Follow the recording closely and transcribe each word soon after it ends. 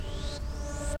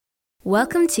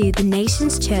Welcome to the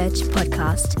Nations Church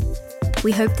podcast.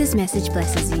 We hope this message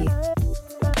blesses you.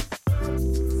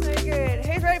 So good.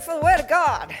 Who's ready for the Word of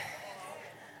God?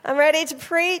 I'm ready to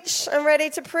preach.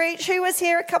 Who was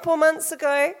here a couple of months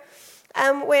ago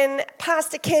when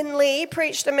Pastor Ken Lee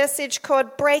preached a message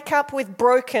called Break Up with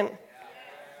Broken?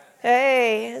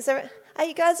 Hey, are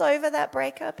you guys over that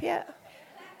breakup yet?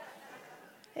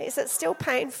 Is it still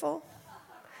painful?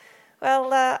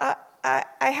 Well,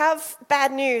 I have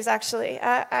bad news, actually.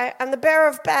 I'm the bearer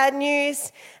of bad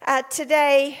news.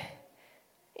 Today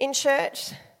in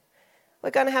church,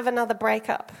 we're going to have another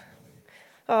breakup.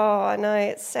 Oh, I know,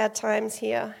 it's sad times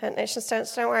here at Nations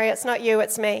Church. Don't worry, it's not you,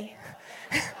 it's me.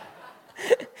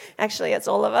 Actually, it's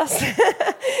all of us.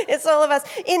 It's all of us.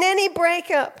 In any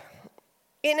breakup,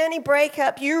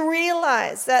 you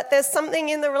realize that there's something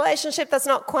in the relationship that's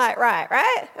not quite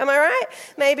right? Am I right?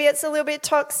 Maybe it's a little bit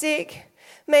toxic.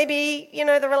 Maybe,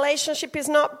 the relationship is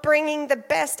not bringing the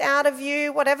best out of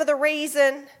you, whatever the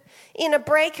reason. In a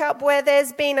breakup where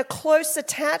there's been a close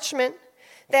attachment,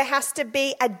 there has to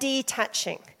be a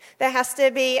detaching. There has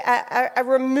to be a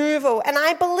removal. And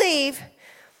I believe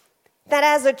that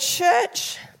as a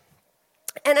church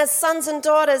and as sons and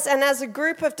daughters and as a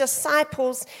group of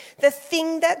disciples, the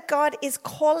thing that God is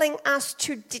calling us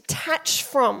to detach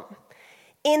from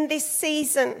in this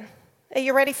season, are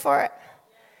you ready for it?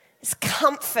 It's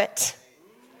comfort.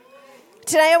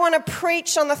 Today I want to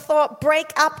preach on the thought,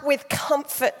 break up with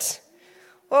comfort.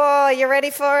 Oh, you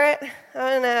ready for it?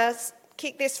 I'm going to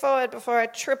kick this forward before I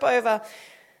trip over.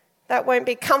 That won't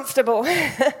be comfortable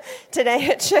today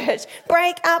at church.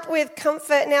 Break up with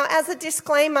comfort. Now, as a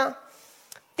disclaimer,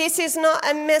 this is not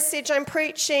a message I'm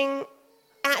preaching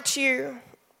at you.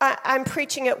 I'm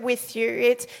preaching it with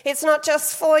you. It's not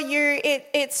just for you,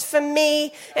 it's for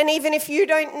me. And even if you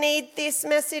don't need this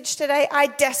message today, I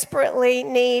desperately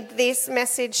need this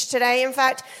message today. In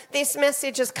fact, this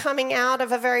message is coming out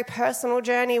of a very personal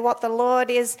journey, what the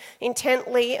Lord is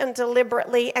intently and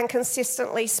deliberately and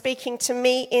consistently speaking to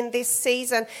me in this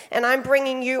season. And I'm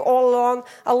bringing you all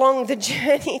along the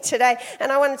journey today.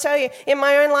 And I want to tell you, in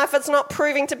my own life, it's not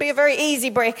proving to be a very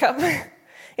easy breakup.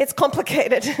 It's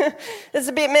complicated. It's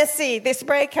a bit messy, this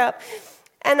breakup.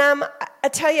 And I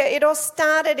tell you, it all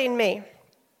started in me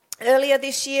earlier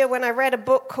this year when I read a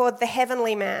book called The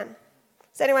Heavenly Man.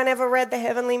 Has anyone ever read The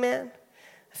Heavenly Man?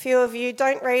 A few of you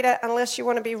don't read it unless you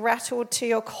want to be rattled to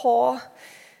your core.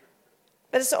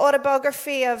 But it's an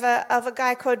autobiography of a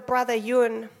guy called Brother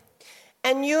Yun.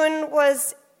 And Yun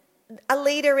was a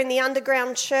leader in the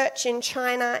underground church in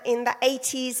China in the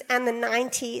 80s and the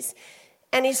 90s.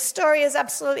 And his story is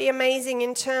absolutely amazing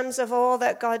in terms of all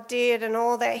that God did and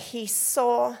all that he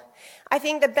saw. I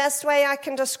think the best way I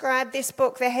can describe this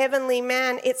book, The Heavenly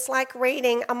Man, it's like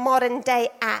reading a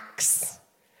modern-day Acts,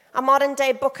 a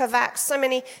modern-day book of Acts. So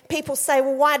many people say,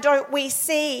 well, why don't we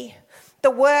see the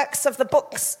works of the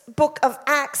book of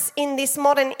Acts in this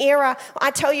modern era?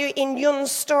 I tell you, in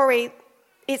Yun's story,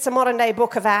 it's a modern-day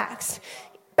book of Acts.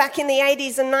 Back in the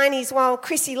 80s and 90s, while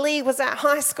Chrissy was at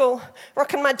high school,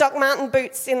 rocking my Doc Marten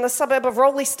boots in the suburb of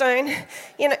Roleystone,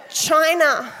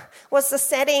 China was the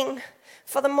setting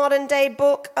for the modern-day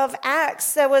book of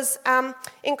Acts. There was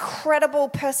incredible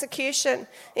persecution,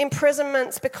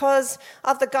 imprisonments because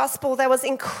of the gospel. There was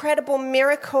incredible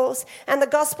miracles, and the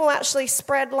gospel actually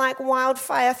spread like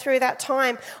wildfire through that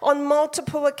time. On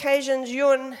multiple occasions,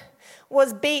 Yun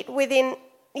was beat within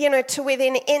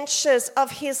inches of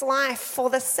his life for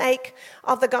the sake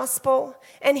of the gospel.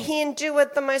 And he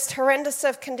endured the most horrendous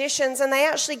of conditions, and they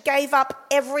actually gave up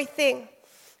everything,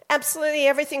 absolutely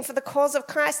everything for the cause of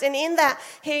Christ. And in that,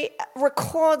 he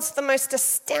records the most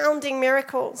astounding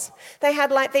miracles. They had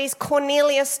like these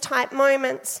Cornelius-type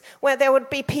moments where there would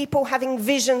be people having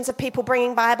visions of people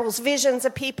bringing Bibles, visions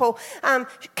of people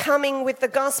coming with the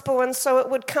gospel, and so it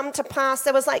would come to pass.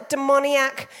 There was like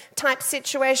demoniac-type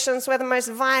situations where the most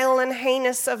vile and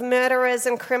heinous of murderers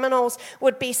and criminals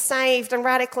would be saved and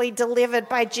radically delivered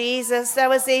by Jesus. There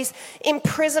was these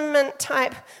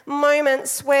imprisonment-type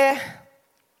moments where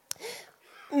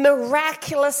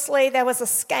miraculously there was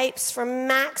escapes from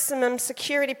maximum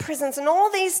security prisons and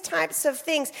all these types of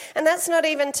things. And that's not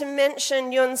even to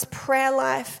mention Yun's prayer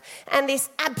life and this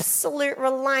absolute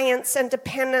reliance and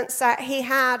dependence that he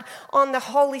had on the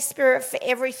Holy Spirit for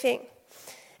everything.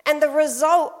 And the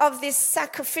result of this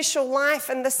sacrificial life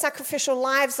and the sacrificial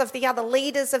lives of the other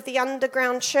leaders of the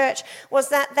underground church was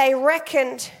that they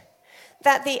reckoned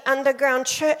that the underground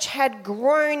church had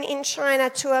grown in China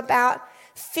to about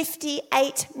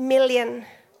 58 million.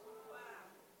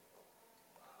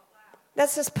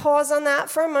 Let's just pause on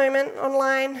that for a moment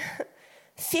online.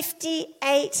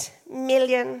 58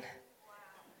 million.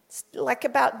 It's like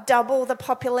about double the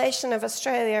population of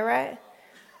Australia, right?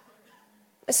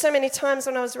 So many times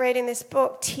when I was reading this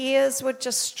book, tears would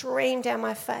just stream down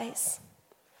my face.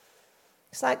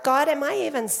 It's like, God, am I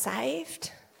even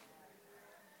saved?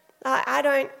 I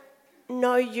don't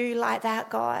know you like that,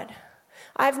 God.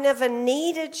 I've never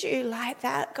needed you like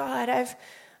that, God.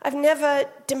 I've never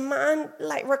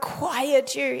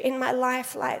required you in my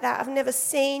life like that. I've never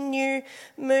seen you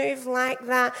move like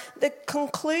that. The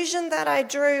conclusion that I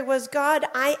drew was, God,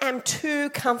 I am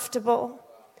too comfortable.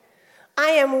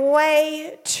 I am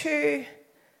way too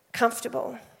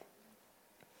comfortable.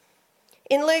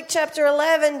 In Luke chapter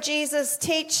 11, Jesus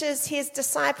teaches his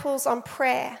disciples on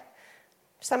prayer.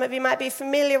 Some of you might be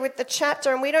familiar with the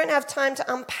chapter, and we don't have time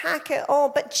to unpack it all,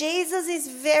 but Jesus is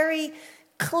very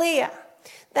clear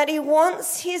that he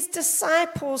wants his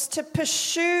disciples to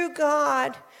pursue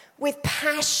God with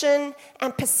passion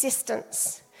and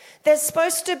persistence. There's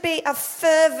supposed to be a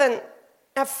fervent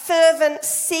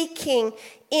seeking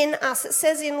in us. It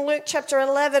says in Luke chapter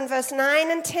 11, verse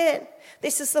 9 and 10,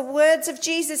 this is the words of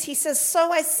Jesus. He says,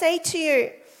 "So I say to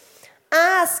you,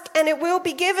 ask and it will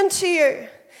be given to you.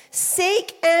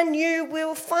 Seek and you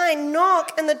will find.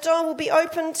 Knock and the door will be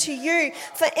opened to you.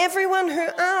 For everyone who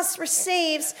asks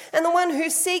receives, and the one who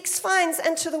seeks finds,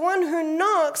 and to the one who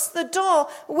knocks the door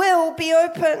will be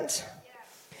opened."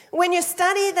 When you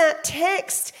study that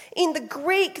text in the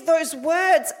Greek, those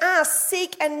words, ask,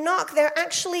 seek, and knock, they're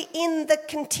actually in the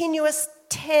continuous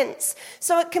tense.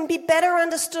 So it can be better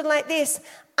understood like this: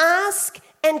 ask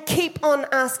and keep on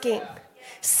asking.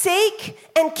 Seek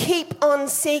and keep on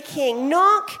seeking.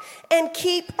 Knock and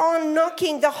keep on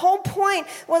knocking. The whole point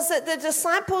was that the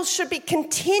disciples should be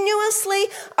continuously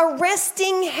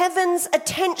arresting heaven's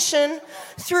attention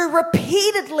through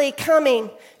repeatedly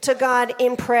coming to God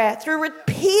in prayer, through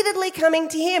repeatedly coming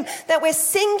to him, that we're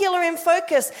singular in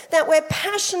focus, that we're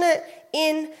passionate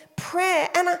in prayer.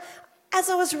 And as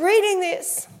I was reading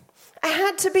this, I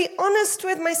had to be honest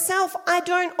with myself. I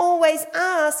don't always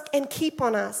ask and keep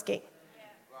on asking.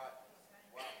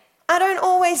 I don't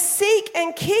always seek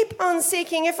and keep on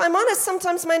seeking. If I'm honest,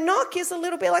 sometimes my knock is a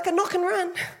little bit like a knock and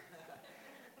run.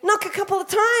 Knock a couple of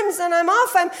times and I'm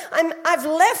off. I've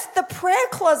left the prayer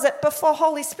closet before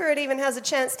Holy Spirit even has a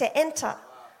chance to enter.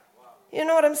 You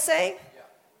know what I'm saying?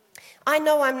 I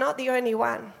know I'm not the only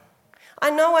one. I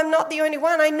know I'm not the only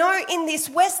one. I know in this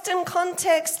Western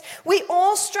context, we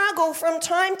all struggle from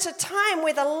time to time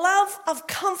with a love of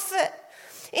comfort.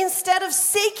 Instead of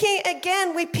seeking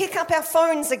again, we pick up our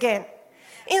phones again.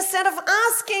 Instead of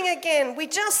asking again, we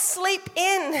just sleep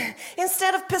in.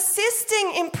 Instead of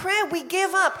persisting in prayer, we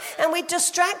give up and we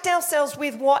distract ourselves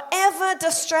with whatever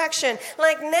distraction.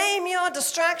 Like, name your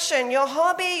distraction: your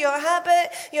hobby, your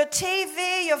habit, your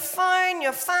TV, your phone,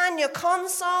 your fun, your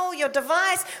console, your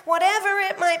device, whatever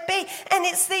it might be. And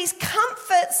it's these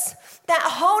comforts that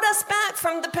hold us back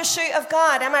from the pursuit of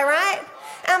God. Am I right?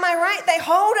 Am I right? They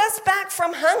hold us back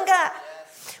from hunger.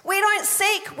 We don't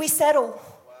seek, we settle.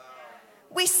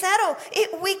 We settle.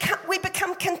 We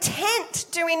become content,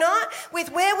 do we not,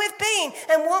 with where we've been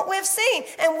and what we've seen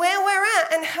and where we're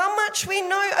at and how much we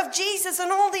know of Jesus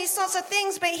and all these sorts of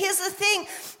things. But here's the thing: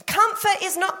 comfort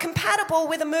is not compatible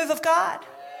with a move of God.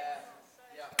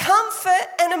 Comfort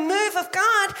and a move of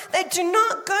God, they do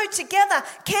not go together.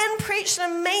 Ken preached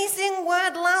an amazing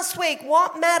word last week.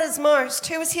 What matters most?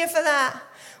 Who was here for that?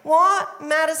 What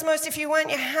matters most? If you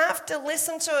weren't, you have to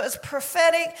listen to it. It was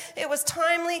prophetic. It was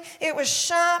timely. It was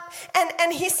sharp.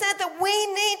 And he said that we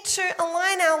need to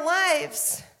align our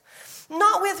lives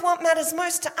not with what matters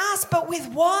most to us, but with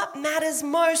what matters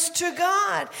most to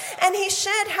God. And he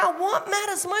shared how what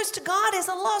matters most to God is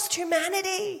a lost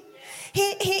humanity.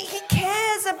 He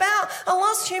cares about a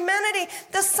lost humanity.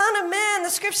 The Son of Man, the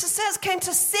scripture says, came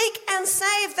to seek and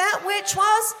save that which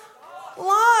was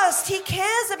lost. He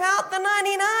cares about the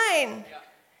 99.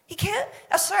 He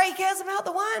cares about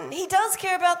the one. He does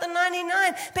care about the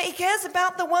 99, but he cares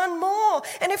about the one more.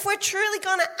 And if we're truly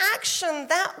going to action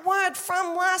that word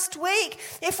from last week,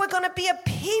 if we're going to be a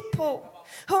people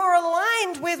who are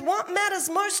aligned with what matters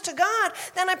most to God,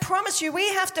 then I promise you we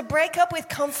have to break up with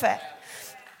comfort.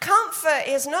 Comfort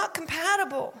is not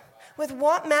compatible with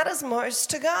what matters most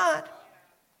to God.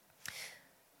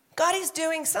 God is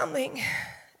doing something.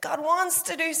 God wants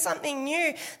to do something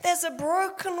new. There's a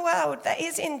broken world that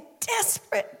is in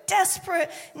desperate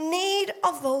need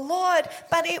of the Lord,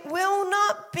 but it will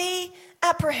not be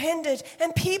apprehended,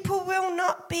 and people will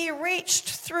not be reached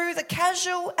through the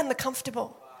casual and the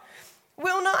comfortable.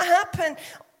 Will not happen.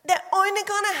 They're only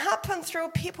going to happen through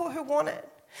people who want it.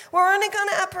 We're only going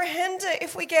to apprehend it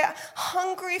if we get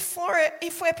hungry for it,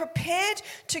 if we're prepared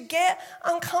to get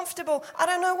uncomfortable. I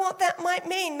don't know what that might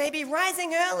mean. Maybe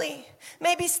rising early,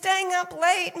 maybe staying up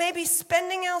late, maybe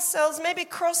spending ourselves, maybe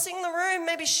crossing the room,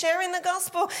 maybe sharing the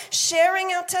gospel,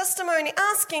 sharing our testimony,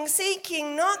 asking,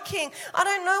 seeking, knocking. I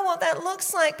don't know what that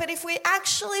looks like, but if we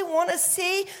actually want to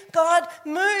see God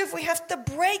move, we have to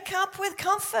break up with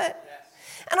comfort.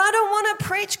 And I don't want to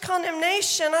preach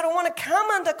condemnation. I don't want to come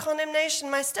under condemnation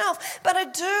myself. But I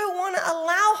do want to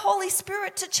allow Holy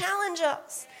Spirit to challenge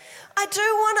us. I do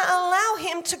want to allow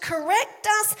Him to correct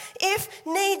us if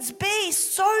needs be,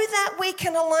 so that we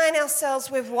can align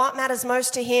ourselves with what matters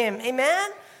most to Him.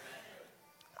 Amen?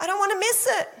 I don't want to miss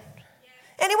it.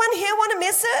 Anyone here want to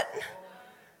miss it?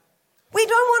 We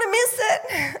don't want to miss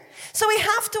it. So we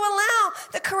have to allow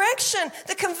the correction,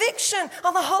 the conviction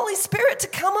of the Holy Spirit to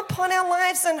come upon our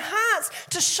lives and hearts,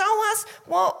 to show us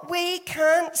what we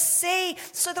can't see,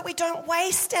 so that we don't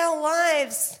waste our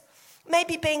lives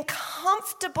maybe being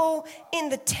comfortable in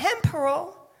the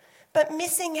temporal, but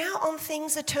missing out on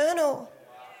things eternal.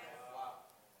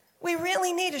 We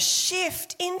really need to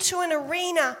shift into an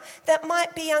arena that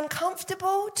might be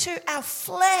uncomfortable to our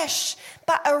flesh,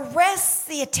 but arrests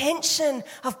the attention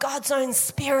of God's own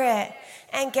Spirit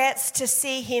and gets to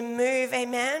see Him move.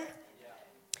 Amen?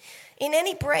 In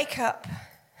any breakup,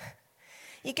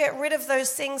 you get rid of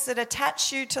those things that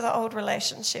attach you to the old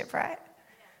relationship, right?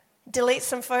 Delete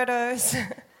some photos,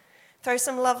 throw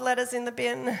some love letters in the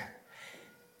bin.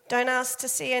 Don't ask to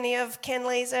see any of Ken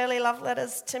Lee's early love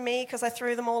letters to me, because I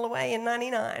threw them all away in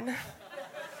 99.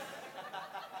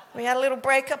 We had a little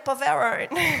breakup of our own.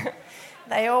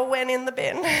 They all went in the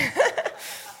bin.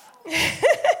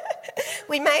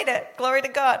 We made it. Glory to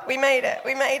God. We made it.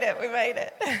 We made it. We made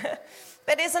it.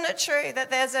 But isn't it true that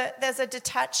there's a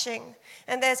detaching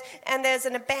and there's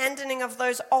an abandoning of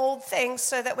those old things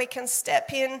so that we can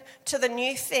step in to the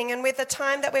new thing? And with the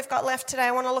time that we've got left today,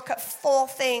 I want to look at 4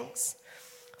 things.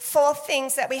 4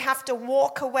 things that we have to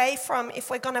walk away from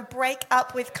if we're going to break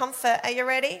up with comfort. Are you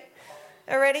ready?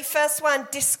 Are you ready? First one,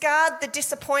 discard the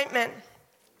disappointment.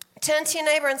 Turn to your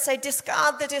neighbor and say,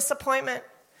 discard the disappointment.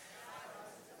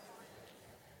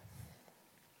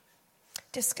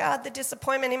 Discard the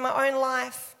disappointment. In my own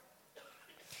life,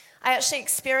 I actually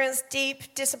experienced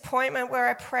deep disappointment where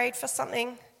I prayed for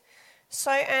something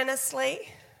so earnestly,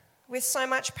 with so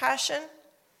much passion.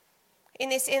 In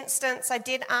this instance, I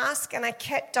did ask, and I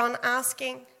kept on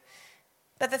asking,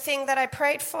 but the thing that I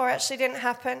prayed for actually didn't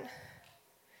happen.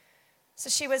 So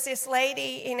she was this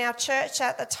lady in our church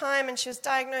at the time, and she was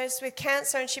diagnosed with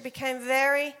cancer, and she became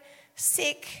very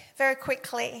sick very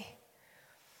quickly.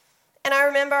 And I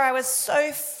remember I was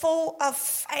so full of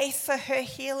faith for her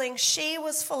healing. She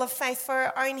was full of faith for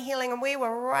her own healing, and we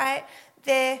were right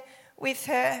there with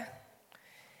her.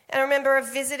 And I remember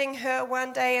visiting her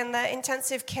one day in the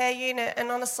intensive care unit,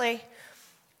 and honestly,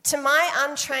 to my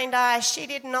untrained eye, she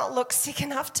did not look sick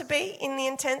enough to be in the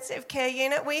intensive care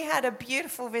unit. We had a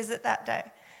beautiful visit that day.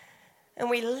 And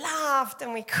we laughed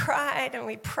and we cried and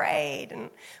we prayed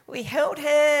and we held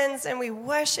hands and we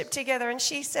worshiped together. And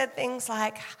she said things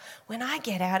like, when I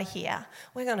get out of here,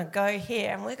 we're going to go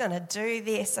here and we're going to do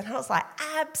this. And I was like,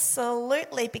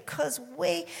 absolutely, because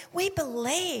we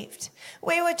believed.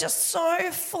 We were just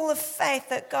so full of faith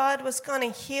that God was going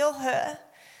to heal her.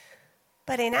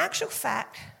 But in actual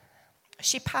fact,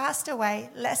 she passed away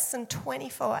less than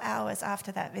 24 hours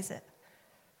after that visit.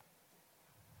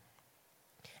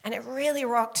 And it really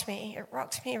rocked me. It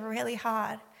rocked me really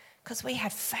hard because we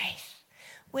had faith.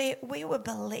 We were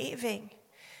believing.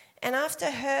 And after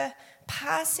her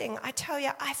passing, I tell you,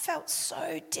 I felt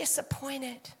so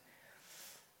disappointed.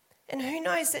 And who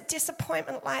knows that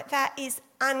disappointment like that is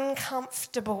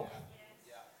uncomfortable.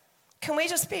 Can we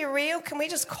just be real? Can we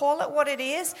just call it what it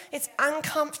is? It's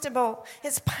uncomfortable.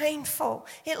 It's painful.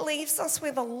 It leaves us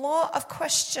with a lot of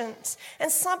questions.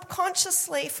 And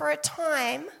subconsciously, for a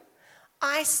time,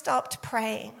 I stopped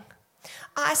praying.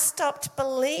 I stopped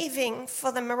believing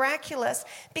for the miraculous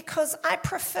because I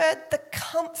preferred the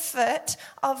comfort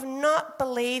of not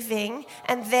believing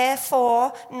and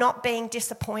therefore not being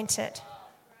disappointed.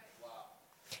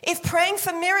 If praying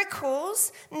for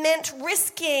miracles meant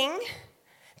risking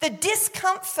the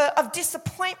discomfort of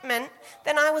disappointment,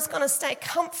 then I was going to stay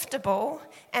comfortable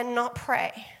and not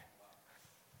pray.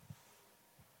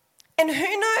 And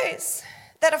who knows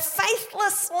that a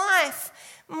faithless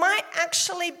life might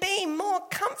actually be more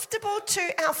comfortable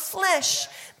to our flesh,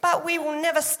 but we will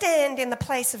never stand in the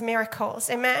place of miracles.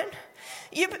 Amen?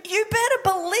 You better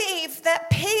believe that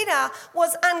Peter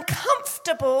was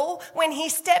uncomfortable when he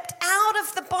stepped out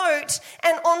of the boat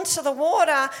and onto the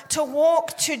water to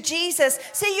walk to Jesus.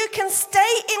 See, you can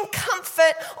stay in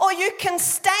comfort or you can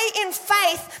stay in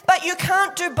faith, but you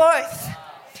can't do both.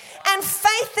 And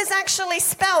faith is actually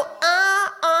spelled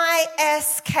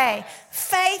R-I-S-K.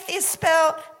 Faith is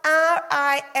spelled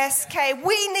R-I-S-K.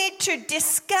 We need to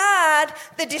discard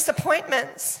the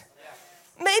disappointments.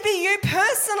 Maybe you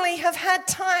personally have had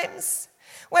times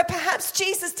where perhaps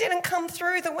Jesus didn't come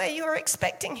through the way you were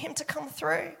expecting him to come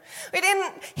through. He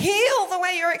didn't heal the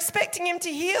way you're expecting him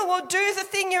to heal or do the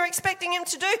thing you're expecting him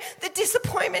to do. The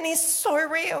disappointment is so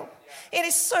real. It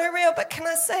is so real. But can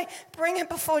I say, bring it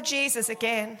before Jesus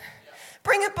again.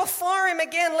 Bring it before him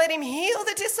again. Let him heal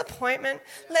the disappointment.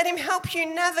 Let him help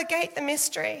you navigate the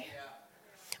mystery.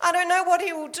 I don't know what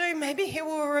he will do. Maybe he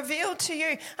will reveal to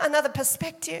you another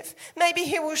perspective. Maybe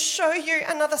he will show you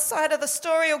another side of the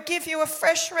story or give you a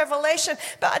fresh revelation.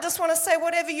 But I just want to say,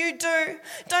 whatever you do,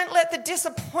 don't let the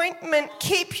disappointment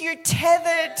keep you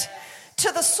tethered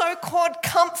to the so-called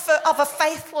comfort of a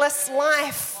faithless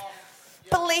life.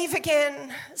 Believe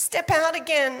again. Step out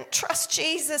again. Trust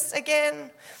Jesus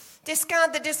again.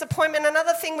 Discard the disappointment.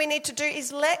 Another thing we need to do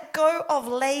is let go of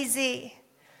lazy.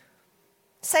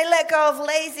 Say, let go of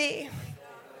lazy.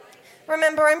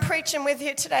 Remember, I'm preaching with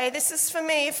you today. This is for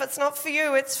me. If it's not for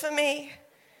you, it's for me.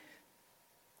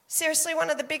 Seriously, one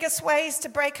of the biggest ways to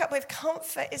break up with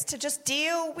comfort is to just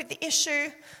deal with the issue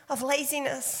of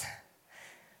laziness.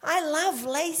 I love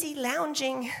lazy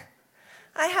lounging.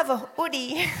 I have a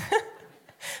hoodie.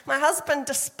 My husband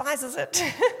despises it.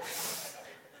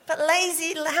 But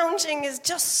lazy lounging is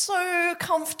just so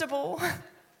comfortable.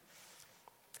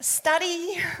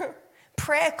 Study,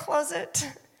 prayer closet,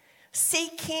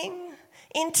 seeking,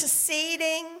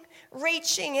 interceding,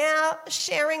 reaching out,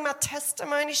 sharing my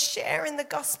testimony, sharing the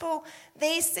gospel.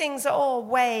 These things are all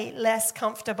way less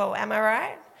comfortable. Am I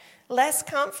right? Less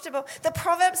comfortable. The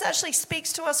Proverbs actually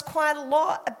speaks to us quite a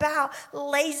lot about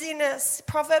laziness.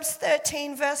 Proverbs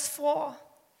 13 verse 4.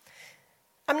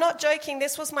 I'm not joking.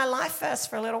 This was my life verse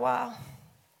for a little while.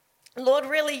 Lord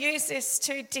really used this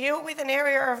to deal with an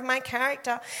area of my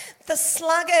character. The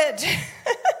sluggard.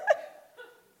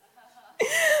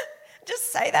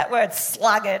 Just say that word,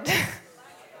 sluggard.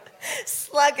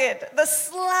 Sluggard. The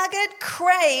sluggard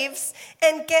craves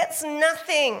and gets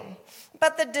nothing,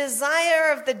 but the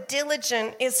desire of the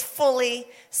diligent is fully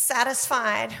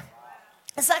satisfied.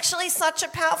 It's actually such a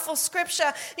powerful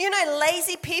scripture. You know,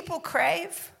 lazy people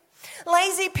crave.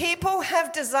 Lazy people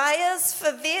have desires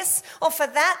for this or for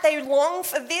that. They long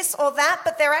for this or that,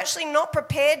 but they're actually not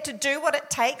prepared to do what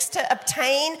it takes to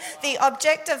obtain the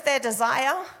object of their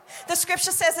desire. The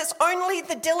scripture says it's only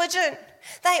the diligent.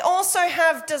 They also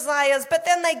have desires, but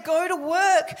then they go to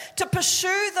work to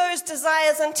pursue those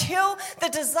desires until the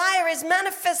desire is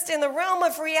manifest in the realm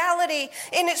of reality.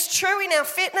 And it's true in our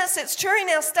fitness, it's true in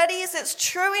our studies, it's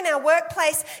true in our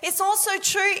workplace. It's also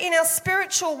true in our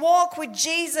spiritual walk with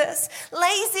Jesus.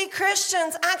 Lazy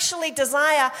Christians actually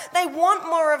desire. They want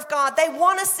more of God. They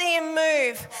want to see him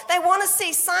move. They want to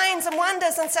see signs and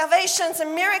wonders and salvations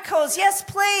and miracles. Yes,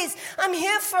 please, I'm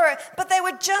here for it. But they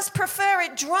would just prefer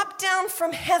it drop down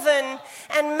from heaven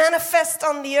and manifest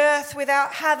on the earth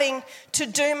without having to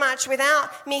do much,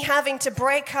 without me having to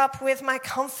break up with my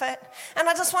comfort. And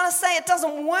I just want to say it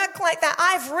doesn't work like that.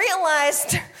 I've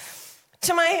realized,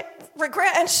 to my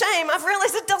regret and shame, I've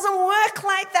realized it doesn't work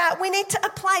like that. We need to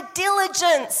apply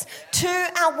diligence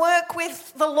to our work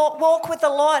with the Lord, walk with the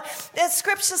Lord. The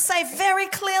scriptures say very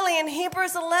clearly in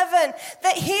Hebrews 11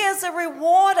 that he is a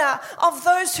rewarder of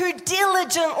those who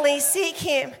diligently seek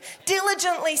him.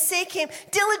 Diligently seek him.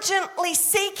 Diligently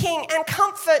seeking and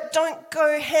comfort don't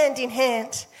go hand in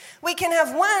hand. We can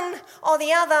have one or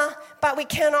the other, but we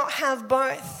cannot have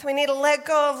both. We need to let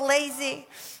go of lazy.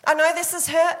 I know this is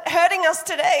hurting us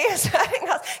today. It's hurting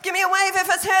us. Give me a wave if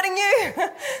it's hurting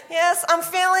you. Yes, I'm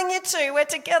feeling you too. We're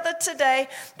together today.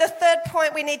 The third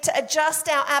point, we need to adjust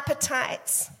our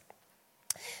appetites.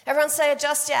 Everyone say,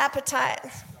 adjust your appetite.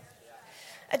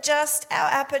 Adjust our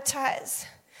appetites.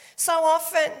 So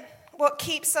often, what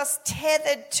keeps us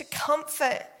tethered to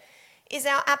comfort is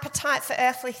our appetite for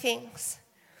earthly things.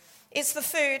 It's the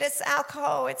food, it's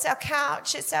alcohol, it's our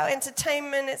couch, it's our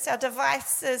entertainment, it's our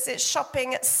devices, it's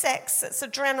shopping, it's sex, it's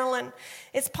adrenaline,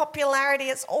 it's popularity,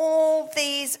 it's all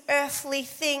these earthly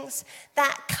things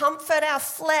that comfort our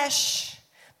flesh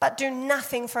but do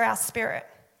nothing for our spirit.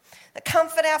 That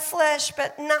comfort our flesh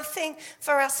but nothing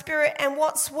for our spirit. And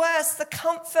what's worse, the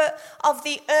comfort of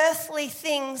the earthly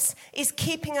things is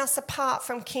keeping us apart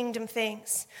from kingdom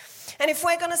things. And if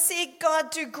we're going to see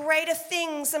God do greater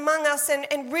things among us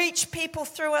and reach people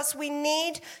through us, we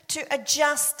need to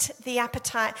adjust the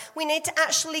appetite. We need to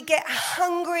actually get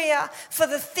hungrier for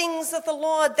the things of the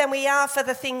Lord than we are for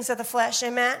the things of the flesh.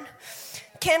 Amen?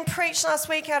 Ken preached last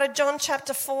week out of John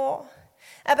chapter 4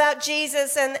 about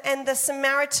Jesus and the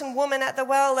Samaritan woman at the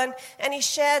well. And he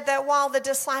shared that while the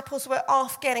disciples were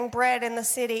off getting bread in the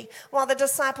city, while the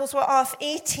disciples were off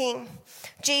eating,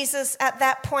 Jesus at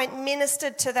that point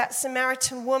ministered to that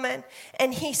Samaritan woman,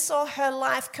 and he saw her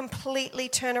life completely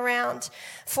turn around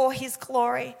for his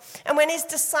glory. And when his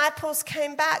disciples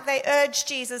came back, they urged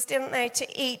Jesus, didn't they,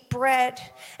 to eat bread.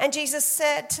 And Jesus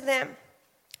said to them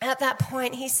at that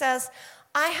point, he says,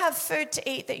 I have food to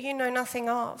eat that you know nothing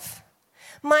of.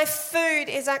 My food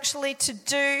is actually to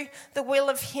do the will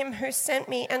of him who sent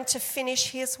me and to finish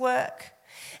his work.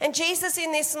 And Jesus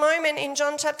in this moment in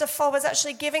John chapter 4 was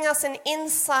actually giving us an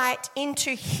insight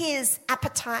into his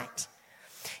appetite.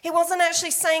 He wasn't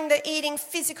actually saying that eating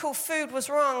physical food was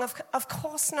wrong. Of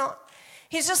course not.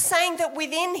 He's just saying that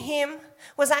within him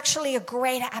was actually a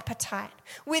greater appetite.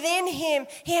 Within him,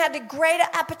 he had a greater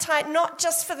appetite, not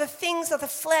just for the things of the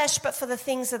flesh, but for the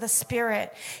things of the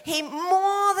spirit. He,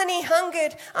 more than he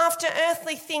hungered after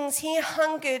earthly things, he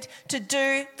hungered to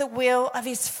do the will of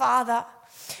his Father.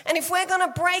 And if we're going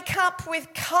to break up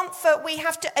with comfort, we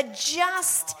have to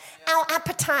adjust our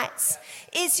appetites.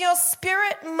 Is your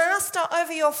spirit master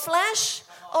over your flesh,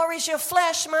 or is your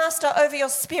flesh master over your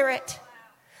spirit?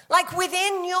 Like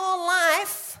within your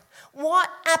life, what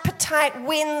appetite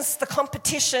wins the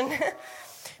competition?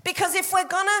 Because if we're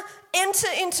going to enter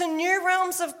into new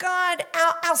realms of God,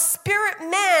 our spirit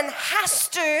man has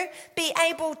to be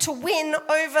able to win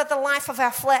over the life of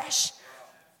our flesh.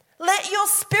 Let your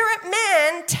spirit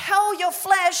man tell your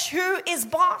flesh who is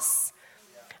boss.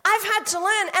 I've had to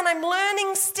learn, and I'm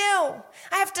learning still.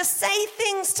 I have to say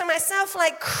things to myself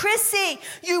like, Chrissy,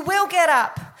 you will get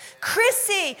up.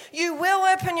 Chrissy, you will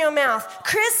open your mouth.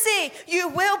 Chrissy, you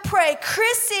will pray.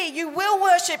 Chrissy, you will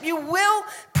worship. You will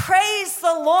praise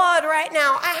the Lord right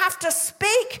now. I have to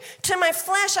speak to my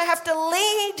flesh. I have to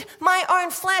lead my own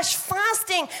flesh.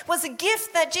 Fasting was a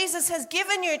gift that Jesus has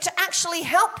given you to actually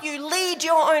help you lead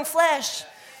your own flesh.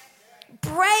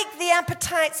 Break the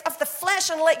appetites of the flesh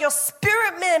and let your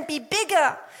spirit man be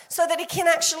bigger so that it can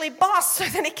actually boss, so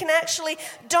that it can actually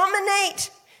dominate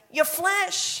your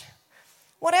flesh.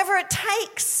 Whatever it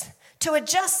takes to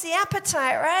adjust the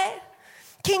appetite, right?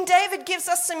 King David gives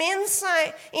us some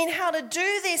insight in how to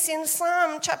do this in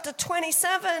Psalm chapter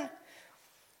 27.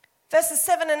 Verses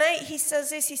 7 and 8, he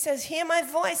says this, he says, hear my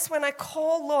voice when I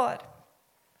call, Lord.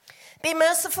 Be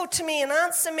merciful to me and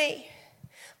answer me.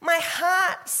 My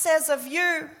heart says of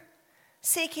you,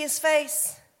 seek his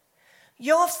face.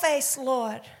 Your face,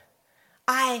 Lord,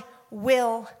 I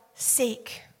will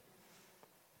seek.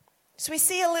 So we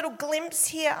see a little glimpse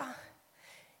here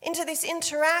into this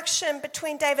interaction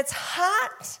between David's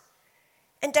heart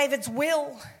and David's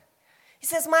will. He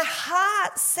says, my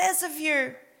heart says of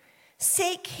you,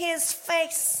 seek his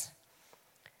face.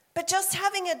 But just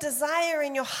having a desire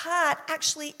in your heart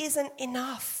actually isn't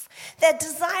enough. The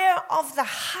desire of the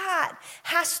heart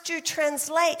has to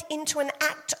translate into an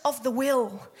act of the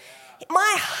will.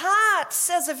 My heart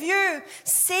says of you,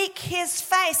 seek his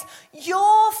face.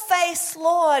 Your face,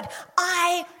 Lord,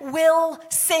 I will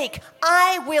seek.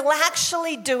 I will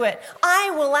actually do it.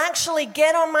 I will actually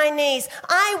get on my knees.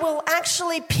 I will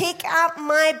actually pick up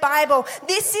my Bible.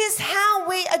 This is how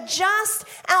we adjust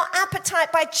our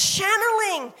appetite, by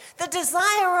channeling the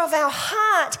desire of our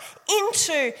heart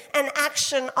into an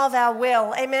action of our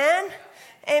will. Amen?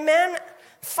 Amen.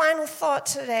 Final thought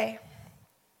today.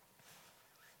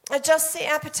 Adjust the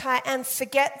appetite and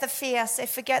forget the fear. Say,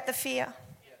 forget the fear.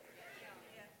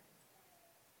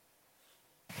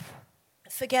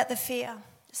 Forget the fear.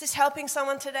 Is this helping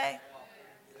someone today?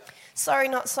 Sorry,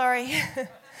 not sorry.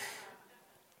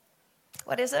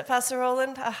 What is it, Pastor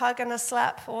Roland? A hug and a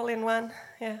slap all in one.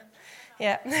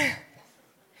 Yeah.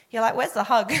 You're like, where's the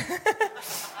hug?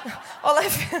 all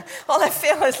I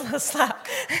feel is the slap.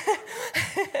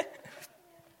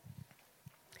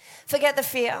 Forget the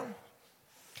fear.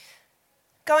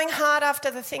 Going hard after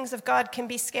the things of God can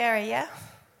be scary, yeah?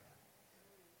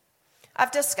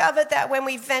 I've discovered that when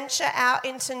we venture out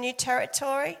into new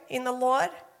territory in the Lord,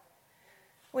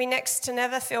 we next to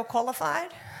never feel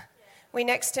qualified. We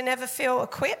next to never feel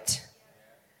equipped.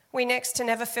 We next to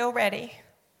never feel ready.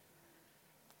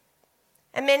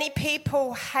 And many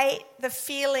people hate the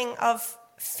feeling of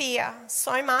fear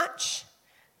so much.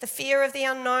 The fear of the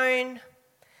unknown,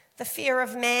 the fear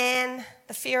of man,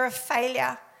 the fear of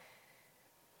failure,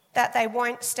 that they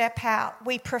won't step out.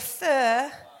 We prefer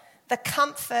the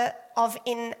comfort of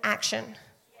inaction.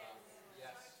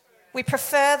 We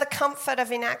prefer the comfort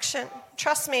of inaction.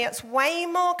 Trust me, it's way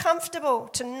more comfortable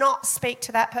to not speak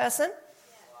to that person.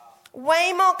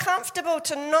 Way more comfortable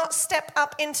to not step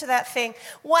up into that thing.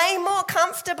 Way more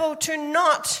comfortable to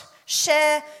not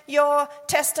share your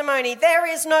testimony. There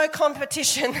is no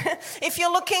competition. If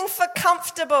you're looking for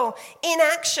comfortable,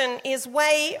 inaction is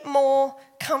way more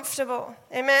comfortable.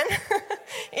 Amen?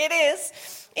 It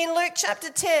is. In Luke chapter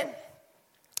 10,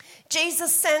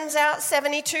 Jesus sends out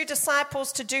 72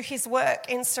 disciples to do his work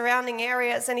in surrounding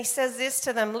areas, and he says this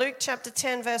to them, Luke chapter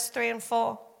 10, verse 3 and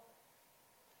 4.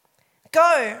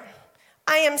 Go,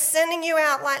 I am sending you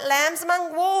out like lambs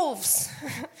among wolves.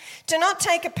 Do not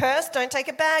take a purse, don't take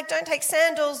a bag, don't take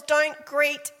sandals, don't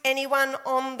greet anyone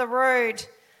on the road.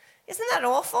 Isn't that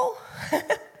awful?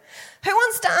 Who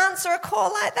wants to answer a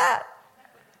call like that?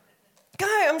 Go,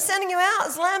 I'm sending you out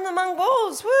as lamb among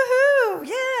wolves. Woohoo,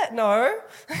 yeah. No,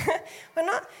 we're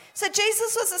not. So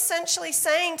Jesus was essentially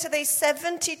saying to these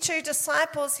 72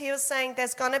 disciples, he was saying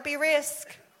there's going to be risk.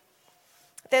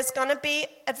 There's going to be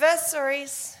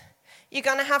adversaries. You're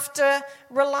going to have to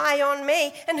rely on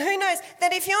me. And who knows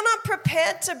that if you're not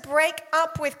prepared to break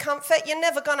up with comfort, you're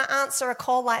never going to answer a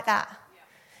call like that.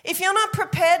 If you're not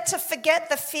prepared to forget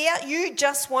the fear, you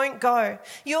just won't go.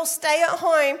 You'll stay at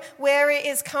home where it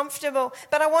is comfortable.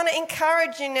 But I want to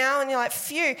encourage you now, and you're like,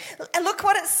 phew. Look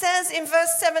what it says in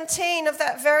verse 17 of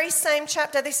that very same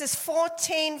chapter. This is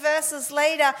 14 verses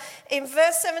later. In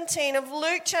verse 17 of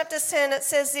Luke chapter 10, it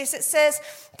says this. It says,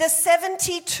 the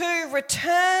 72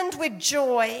 returned with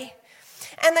joy.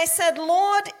 And they said,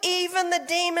 Lord, even the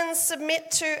demons submit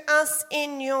to us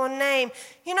in your name.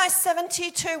 You know,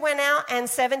 72 went out and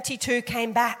 72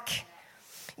 came back.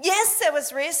 Yes, there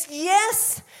was risk.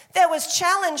 Yes, there was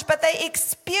challenge, but they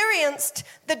experienced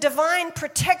the divine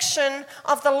protection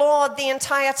of the Lord the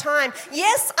entire time.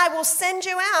 Yes, I will send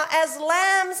you out as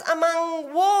lambs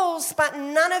among wolves, but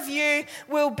none of you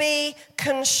will be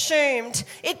consumed.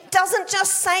 It doesn't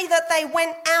just say that they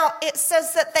went out. It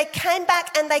says that they came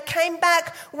back, and they came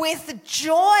back with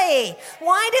joy.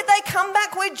 Why did they come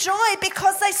back with joy?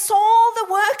 Because they saw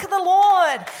the work of the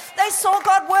Lord. They saw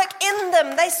God work in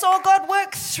them. They saw God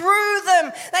work through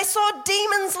them. They saw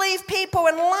demons leave people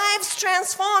and lives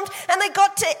transformed, and they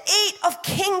got to eat of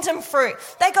kingdom fruit.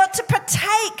 They got to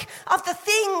partake of the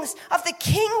things of the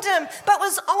kingdom, but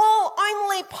was all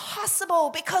only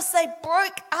possible because they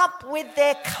broke up with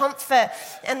their comfort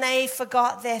and they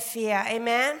forgot their fear.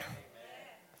 Amen?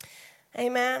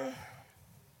 Amen.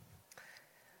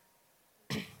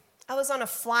 I was on a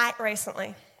flight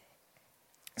recently.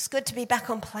 It's good to be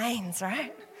back on planes,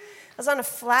 right? I was on a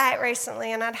flight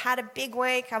recently and I'd had a big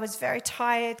week. I was very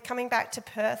tired coming back to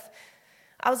Perth.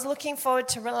 I was looking forward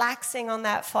to relaxing on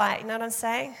that flight, you know what I'm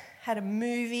saying? Had a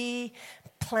movie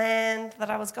planned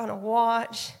that I was going to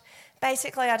watch.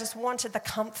 Basically, I just wanted the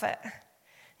comfort.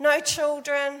 No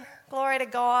children, glory to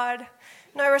God.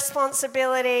 No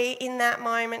responsibility in that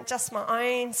moment, just my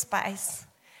own space.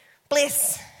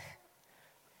 Bliss.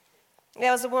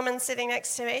 There was a woman sitting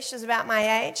next to me. She was about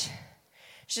my age.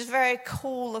 She was very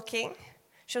cool looking.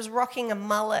 She was rocking a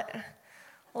mullet,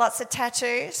 lots of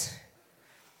tattoos.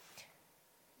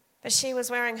 But she was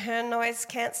wearing her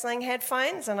noise-cancelling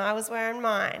headphones and I was wearing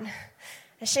mine.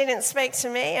 And she didn't speak to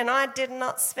me and I did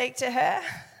not speak to her.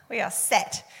 We are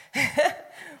set.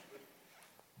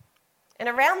 And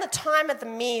around the time of the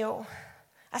meal,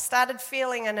 I started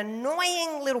feeling an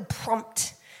annoying little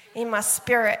prompt in my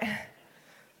spirit.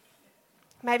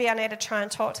 Maybe I need to try and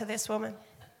talk to this woman.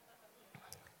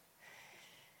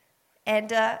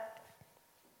 And I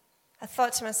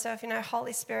thought to myself, you know,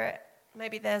 Holy Spirit,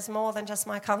 maybe there's more than just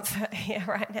my comfort here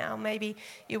right now. Maybe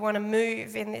you want to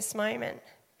move in this moment.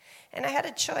 And I had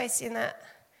a choice in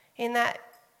that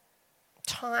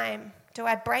time. Do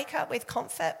I break up with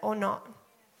comfort or not?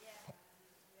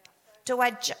 Do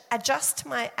I adjust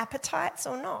my appetites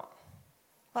or not?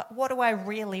 Like, what do I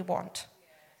really want?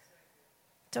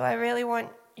 Do I really want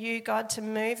you, God, to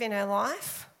move in her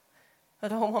life? I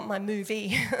don't want my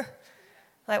movie.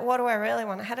 Like, what do I really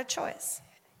want? I had a choice.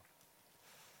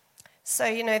 So,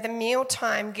 you know, the meal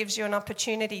time gives you an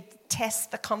opportunity to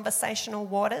test the conversational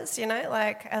waters, you know,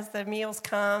 like as the meals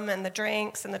come and the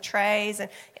drinks and the trays, and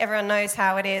everyone knows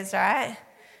how it is, right?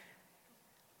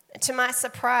 To my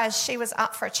surprise, she was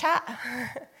up for a chat.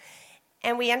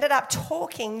 And we ended up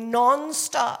talking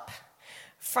non-stop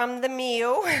from the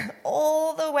meal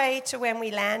all the way to when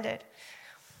we landed.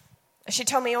 She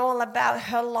told me all about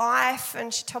her life,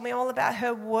 and she told me all about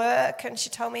her work, and she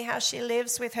told me how she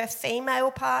lives with her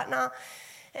female partner,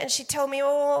 and she told me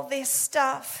all this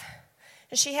stuff.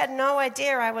 And she had no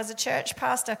idea I was a church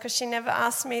pastor because she never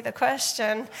asked me the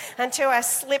question until I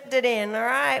slipped it in, all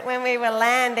right, when we were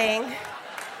landing.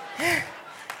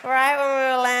 Right when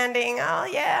we were landing, oh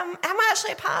yeah, I'm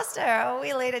actually a pastor. Oh,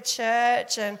 we lead a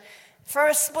church. And for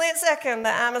a split second, the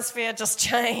atmosphere just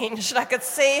changed. I could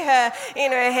see her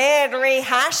in her head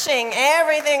rehashing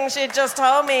everything she'd just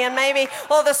told me and maybe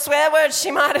all the swear words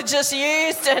she might have just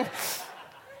used. And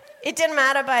it didn't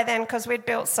matter by then because we'd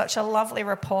built such a lovely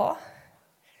rapport.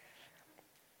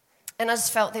 And I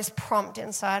just felt this prompt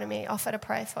inside of me, offer to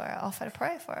pray for her, offer to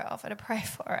pray for her, offer to pray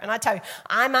for her. And I tell you,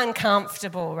 I'm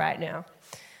uncomfortable right now.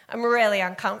 I'm really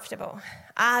uncomfortable,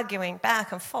 arguing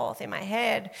back and forth in my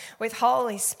head with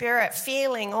Holy Spirit,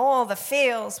 feeling all the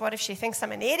feels. What if she thinks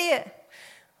I'm an idiot?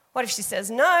 What if she says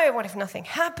no? What if nothing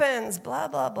happens? Blah,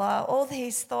 blah, blah. All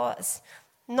these thoughts,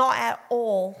 not at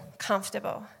all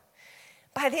comfortable.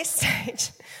 By this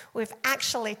stage, we've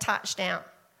actually touched down,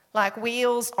 like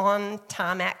wheels on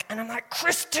tarmac. And I'm like,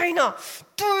 Christina,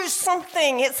 do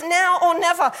something. It's now or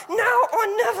never. Now or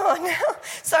never. Now.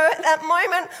 So at that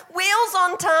moment, wheels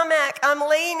on tarmac, I'm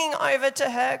leaning over to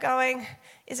her going,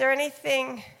 is there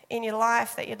anything in your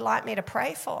life that you'd like me to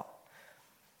pray for?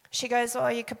 She goes, oh,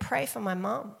 you could pray for my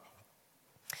mum.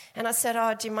 And I said,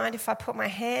 oh, do you mind if I put my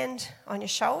hand on your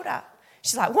shoulder?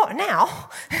 She's like, what, now?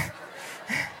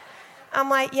 I'm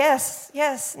like, yes,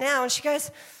 now. And she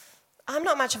goes, I'm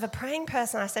not much of a praying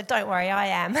person. I said, don't worry, I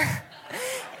am.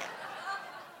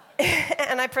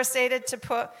 And I proceeded to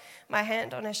put my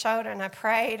hand on her shoulder and I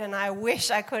prayed, and I wish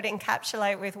I could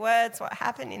encapsulate with words what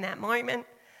happened in that moment.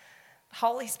 The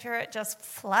Holy Spirit just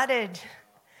flooded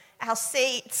our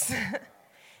seats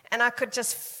and I could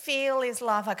just feel his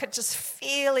love. I could just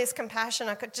feel his compassion.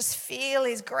 I could just feel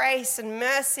his grace and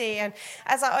mercy. And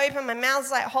as I opened my mouth,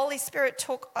 it's like Holy Spirit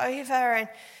took over, and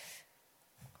it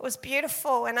was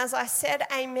beautiful. And as I said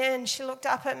amen, she looked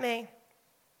up at me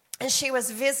and she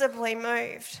was visibly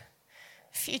moved.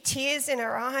 A few tears in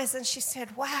her eyes, and she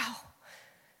said, wow,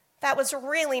 that was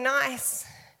really nice.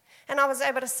 And I was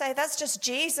able to say, that's just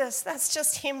Jesus. That's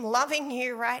just him loving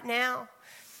you right now.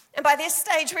 And by this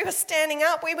stage, we were standing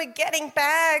up. We were getting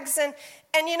bags. And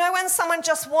you know when someone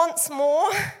just wants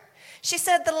more? She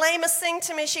said the lamest thing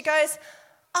to me. She goes,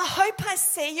 I hope I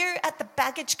see you at the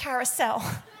baggage carousel.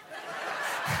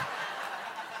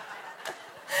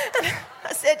 And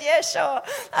I said, yeah, sure.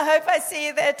 I hope I see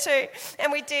you there too.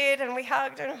 And we did, and we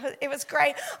hugged, and it was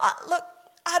great. Look,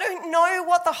 I don't know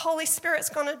what the Holy Spirit's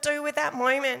going to do with that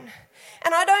moment.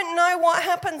 And I don't know what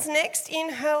happens next in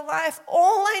her life.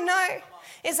 All I know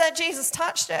is that Jesus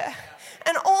touched her.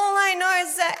 And all I know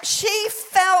is that she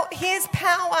felt his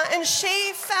power and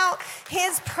she felt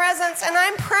his presence. And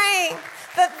I'm praying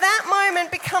that that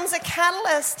moment becomes a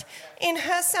catalyst in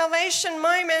her salvation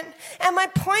moment. And my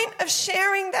point of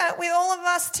sharing that with all of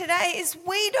us today is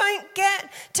we don't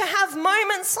get to have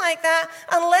moments like that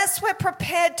unless we're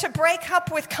prepared to break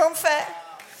up with comfort.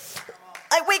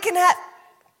 Like we can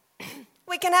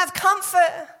have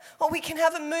comfort or we can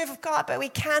have a move of God, but we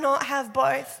cannot have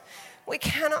both. We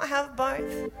cannot have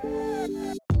both.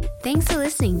 Thanks for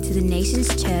listening to the Nations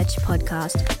Church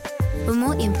podcast. For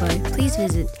more info, please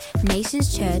visit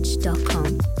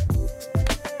nationschurch.com.